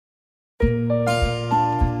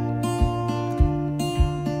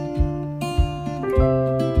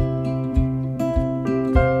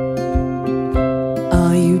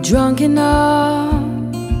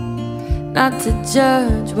not to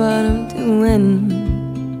judge what I'm doing.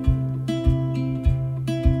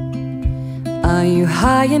 Are you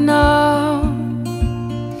high enough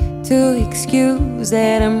to excuse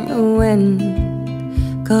that I'm ruined?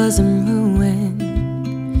 'Cause I'm ruined.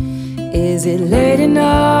 Is it late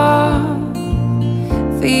enough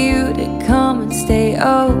for you to come and stay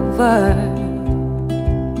over?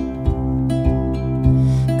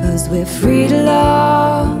 'Cause we're free to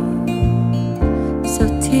love, so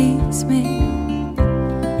tease me.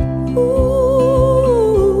 Ooh.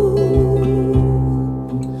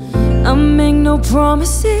 I make no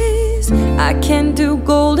promises, I can't do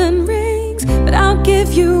golden rings, but I'll give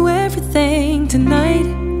you everything tonight.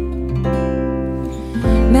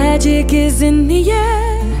 Magic is in the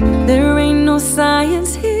air, there ain't no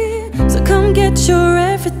science here, so come get your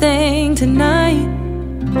everything tonight.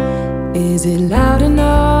 Is it loud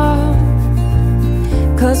enough?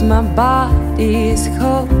 'Cause my body's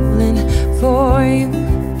calling for you.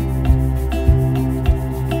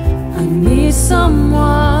 I need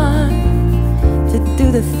someone to do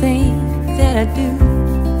the thing that I do.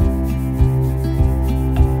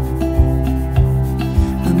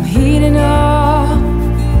 I'm heating up,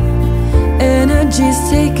 energy's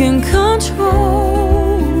taking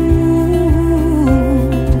control.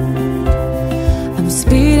 I'm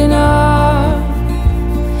speeding up,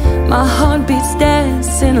 my heart beats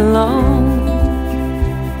dancing alone.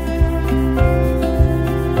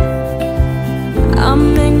 I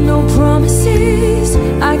make no promises,